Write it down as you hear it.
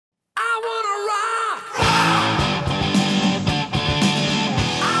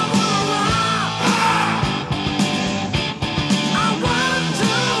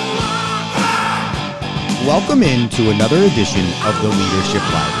Welcome into another edition of the Leadership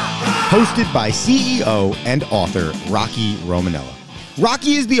Library, hosted by CEO and author Rocky Romanella.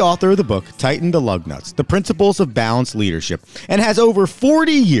 Rocky is the author of the book Tighten the Lug Nuts, The Principles of Balanced Leadership, and has over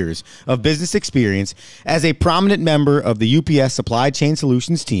 40 years of business experience as a prominent member of the UPS Supply Chain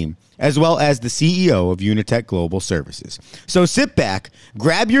Solutions team, as well as the CEO of Unitech Global Services. So sit back,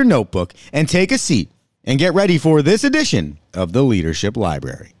 grab your notebook, and take a seat, and get ready for this edition of the Leadership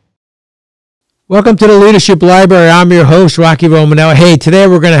Library. Welcome to the Leadership Library. I'm your host, Rocky Romanella. Hey, today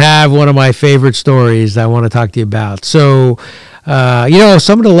we're going to have one of my favorite stories I want to talk to you about. So,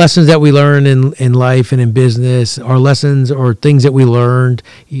 some of the lessons that we learn in life and in business are lessons or things that we learned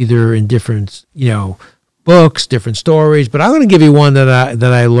either in different, books, different stories. But I'm going to give you one that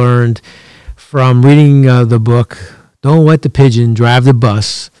I learned from reading the book, Don't Let the Pigeon Drive the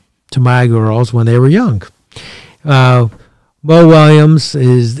Bus, to my girls when they were young. Mo Williams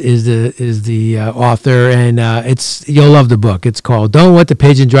is the author, and you'll love the book. It's called Don't Let the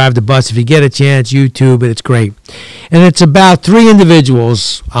Pigeon Drive the Bus. If you get a chance, YouTube it. It's great. And it's about three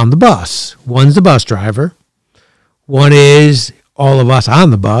individuals on the bus. One's the bus driver. One is all of us on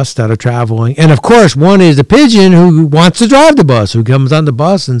the bus that are traveling. And, of course, one is the pigeon who wants to drive the bus, who comes on the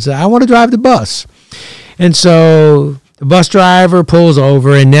bus and says, I want to drive the bus. And so the bus driver pulls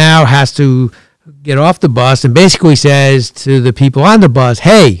over and now has to get off the bus and basically says to the people on the bus,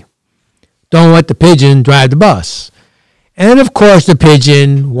 hey, don't let the pigeon drive the bus. And, of course, the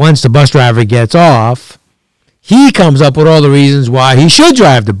pigeon, once the bus driver gets off, he comes up with all the reasons why he should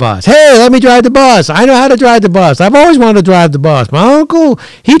drive the bus. Hey, let me drive the bus. I know how to drive the bus. I've always wanted to drive the bus. My uncle,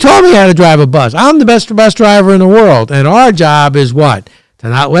 he taught me how to drive a bus. I'm the best bus driver in the world. And our job is what? To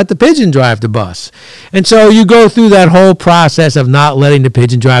not let the pigeon drive the bus. And so you go through that whole process of not letting the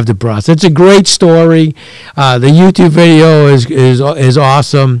pigeon drive the bus. It's a great story. The YouTube video is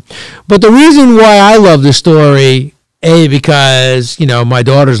awesome. But the reason why I love the story, A, because, my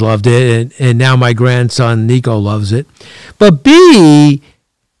daughters loved it, and now my grandson Nico loves it. But B,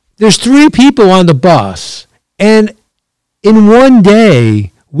 there's three people on the bus, and in one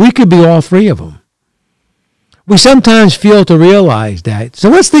day, we could be all three of them. We sometimes fail to realize that. So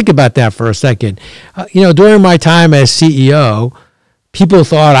let's think about that for a second. During my time as CEO, people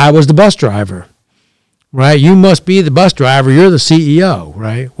thought I was the bus driver, right? You must be the bus driver. You're the CEO,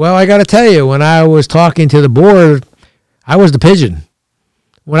 right? Well, I got to tell you, when I was talking to the board, I was the pigeon.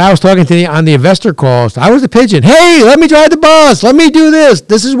 When I was talking to on the investor calls, I was the pigeon. Hey, let me drive the bus. Let me do this.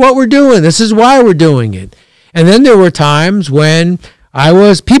 This is what we're doing. This is why we're doing it. And then there were times when I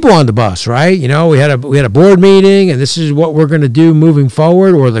was people on the bus, right? We had a board meeting, and this is what we're going to do moving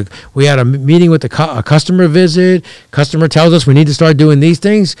forward. Or we had a meeting with a customer visit. Customer tells us we need to start doing these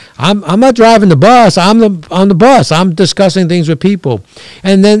things. I'm not driving the bus. I'm on the bus. I'm discussing things with people,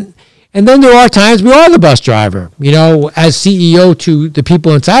 and then there are times we are the bus driver. As CEO to the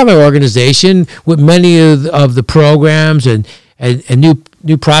people inside my organization, with many of the programs and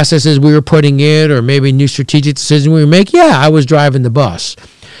new processes we were putting in, or maybe new strategic decisions we were making, I was driving the bus.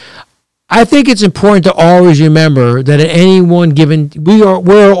 I think it's important to always remember that at any one given,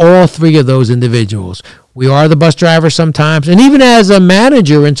 we're all three of those individuals. We are the bus driver sometimes, and even as a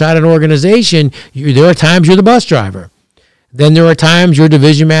manager inside an organization, there are times you're the bus driver. Then there are times your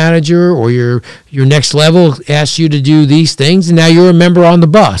division manager or your next level asks you to do these things, and now you're a member on the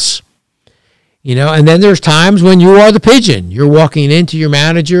bus. And then there's times when you are the pigeon. You're walking into your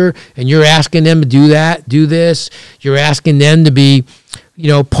manager and you're asking them to do that, do this. You're asking them to be,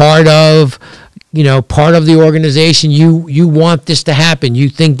 part of the organization. You want this to happen. You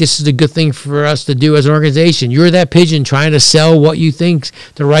think this is a good thing for us to do as an organization. You're that pigeon trying to sell what you think's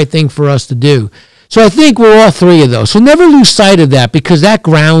the right thing for us to do. So I think we're all three of those. So never lose sight of that, because that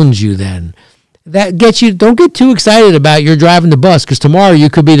grounds you then. That gets you, don't get too excited about you're driving the bus, because tomorrow you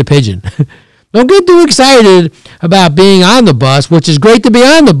could be the pigeon. Don't get too excited about being on the bus, which is great to be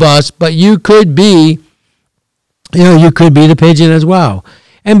on the bus, but you could be the pigeon as well.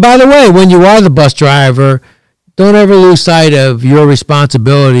 And by the way, when you are the bus driver, don't ever lose sight of your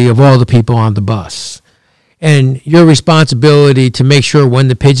responsibility of all the people on the bus. And your responsibility to make sure when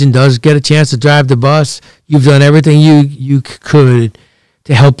the pigeon does get a chance to drive the bus, you've done everything you could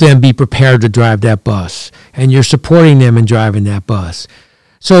to help them be prepared to drive that bus. And you're supporting them in driving that bus.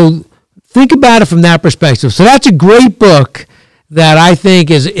 So think about it from that perspective. So that's a great book that I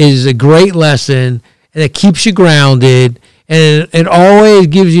think is a great lesson, and it keeps you grounded, and it always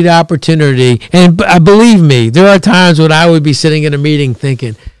gives you the opportunity. And believe me, there are times when I would be sitting in a meeting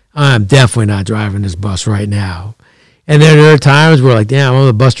thinking, I'm definitely not driving this bus right now. And then there are times where like, damn, I'm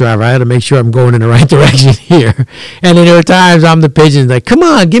the bus driver. I got to make sure I'm going in the right direction here. And then there are times I'm the pigeon, like, come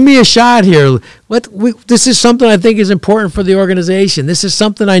on, give me a shot here. This is something I think is important for the organization. This is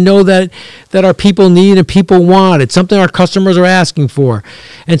something I know that our people need and people want. It's something our customers are asking for.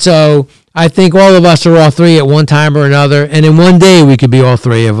 And so I think all of us are all three at one time or another. And in one day, we could be all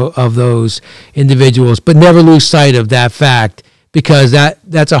three of those individuals. But never lose sight of that fact, because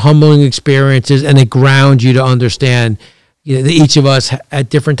that's a humbling experience, and it grounds you to understand, that each of us at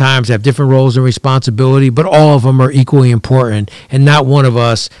different times have different roles and responsibility, but all of them are equally important, and not one of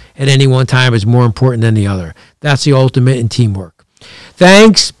us at any one time is more important than the other. That's the ultimate in teamwork.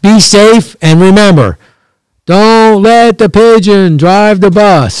 Thanks, be safe, and remember, don't let the pigeon drive the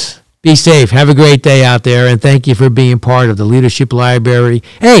bus. Be safe. Have a great day out there, and thank you for being part of the Leadership Library.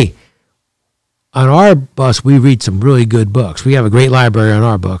 Hey, on our bus, we read some really good books. We have a great library on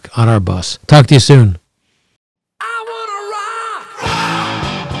our bus. Talk to you soon.